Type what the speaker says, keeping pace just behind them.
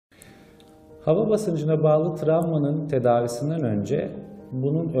Hava basıncına bağlı travmanın tedavisinden önce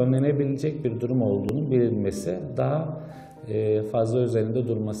bunun önlenebilecek bir durum olduğunu bilinmesi daha fazla üzerinde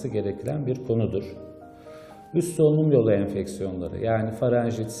durması gereken bir konudur. Üst solunum yolu enfeksiyonları yani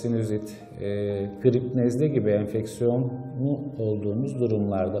faranjit, sinüzit, grip, nezle gibi enfeksiyonlu olduğumuz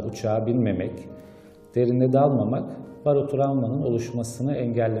durumlarda uçağa binmemek, derine dalmamak, barotravmanın oluşmasını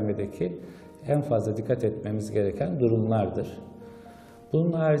engellemedeki en fazla dikkat etmemiz gereken durumlardır.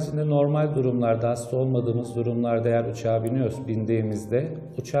 Bunun haricinde normal durumlarda, hasta olmadığımız durumlarda eğer uçağa bindiğimizde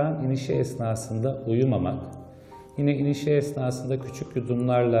uçağın inişi esnasında uyumamak, yine inişi esnasında küçük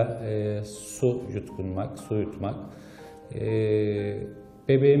yudumlarla su yutmak,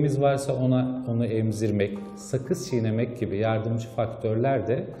 bebeğimiz varsa onu emzirmek, sakız çiğnemek gibi yardımcı faktörler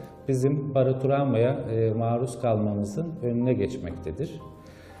de bizim barotravmaya maruz kalmamızın önüne geçmektedir.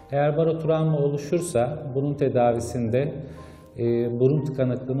 Eğer barotravma oluşursa bunun tedavisinde burun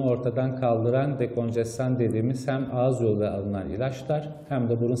tıkanıklığını ortadan kaldıran dekonjestan dediğimiz hem ağız yoluyla alınan ilaçlar hem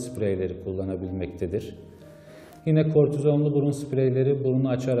de burun spreyleri kullanabilmektedir. Yine kortizonlu burun spreyleri burunu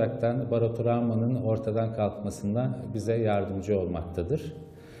açaraktan barotravmanın ortadan kalkmasında bize yardımcı olmaktadır.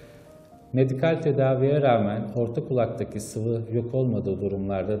 Medikal tedaviye rağmen orta kulaktaki sıvı yok olmadığı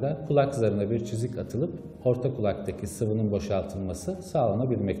durumlarda da kulak zarına bir çizik atılıp orta kulaktaki sıvının boşaltılması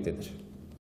sağlanabilmektedir.